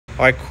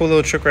Alright, cool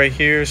little trick right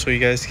here so you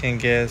guys can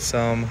get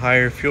some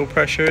higher fuel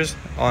pressures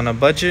on a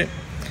budget.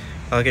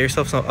 Get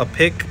yourself a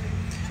pick.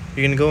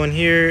 You're gonna go in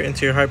here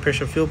into your high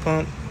pressure fuel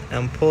pump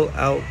and pull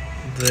out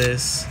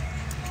this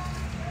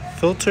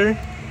filter.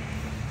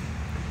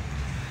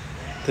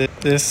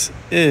 This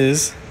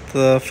is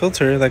the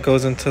filter that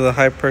goes into the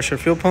high pressure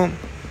fuel pump.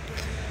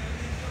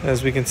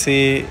 As we can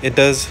see, it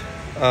does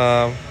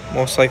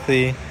most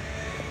likely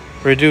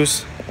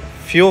reduce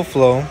fuel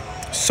flow,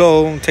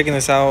 so taking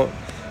this out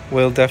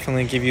will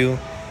definitely give you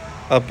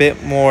a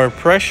bit more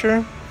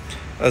pressure,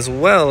 as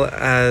well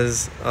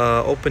as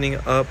opening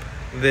up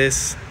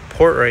this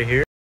port right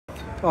here.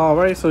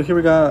 Alright, so here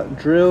we got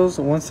drills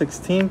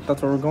 1/16.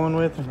 That's what we're going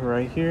with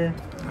right here.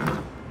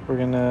 We're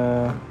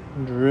gonna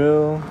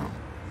drill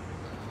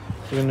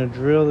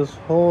this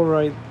hole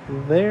right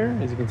there.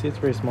 As you can see, it's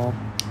very small.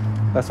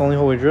 That's the only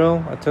hole we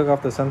drill. I took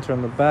off the sensor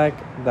in the back.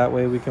 That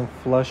way we can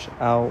flush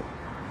out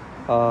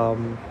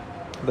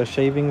the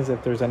shavings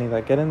if there's any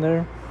that get in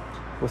there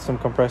with some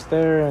compressed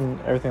air and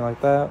everything like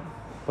that.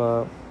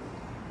 But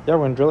yeah,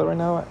 we're gonna drill it right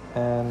now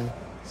and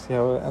see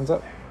how it ends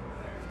up.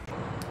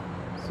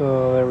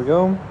 So there we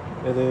go.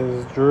 It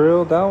is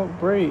drilled out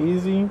very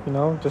easy, you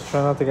know, just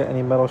try not to get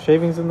any metal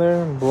shavings in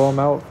there and blow them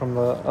out from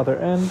the other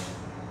end,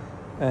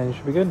 and you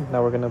should be good.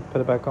 Now we're gonna put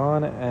it back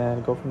on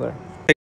and go from there.